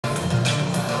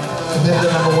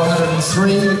competitor number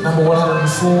 103, number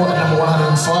 104, and number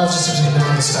 105. Just into the middle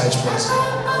of the stage, please.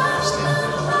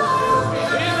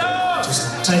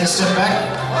 Just take a step back.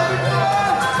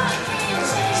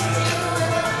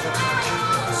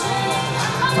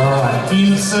 Alright,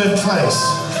 in third place,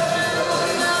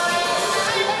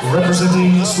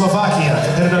 representing Slovakia,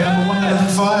 competitor number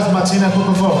 105, Martina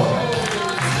Púpavová.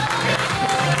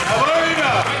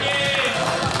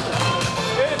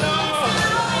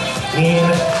 In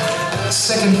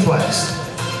second place,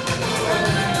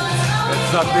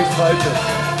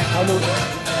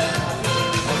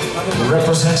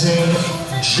 representing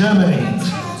Germany,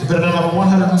 competitor number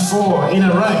 104, in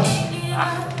a rank,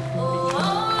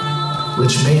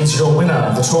 which means your winner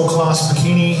of the tall class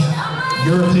Bikini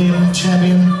European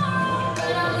Champion,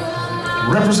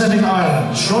 representing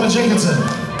Ireland, Seána Jenkinson.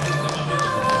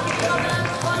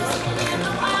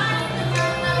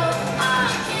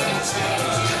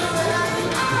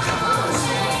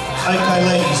 Okay,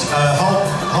 ladies,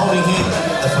 holding here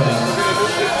for me.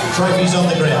 Trophies on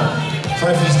the ground.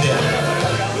 Trophies down.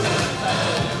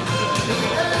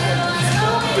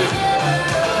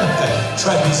 Okay,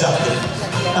 trophies up there.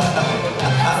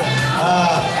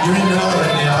 You're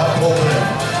irrelevant now, Paul Broom.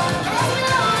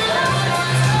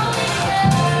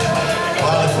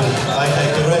 Wonderful. Okay,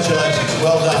 congratulations.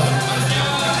 Well done.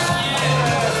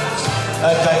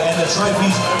 Okay, and the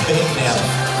trophies back now.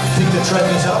 Pick the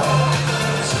trophies up.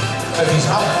 Trophies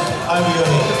up, over your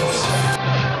head.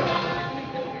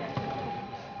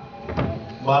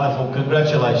 Wonderful,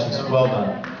 congratulations, well done.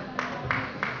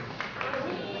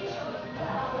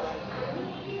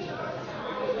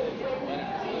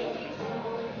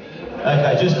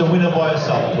 Okay, just the winner by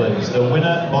herself, please. The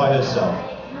winner by herself.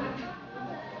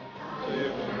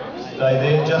 Stay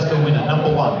there, just the winner,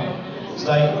 number one.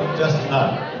 Stay, just,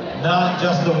 no,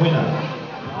 just the winner.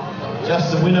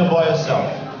 Just the winner by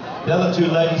herself. The other two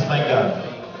ladies may go.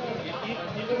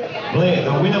 Blair,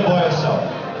 the winner by herself.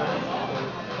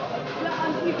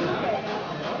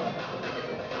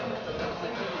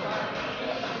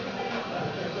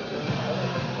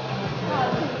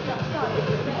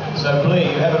 So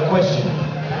Blair, you have a question.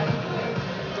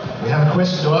 We have a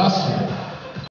question to ask you.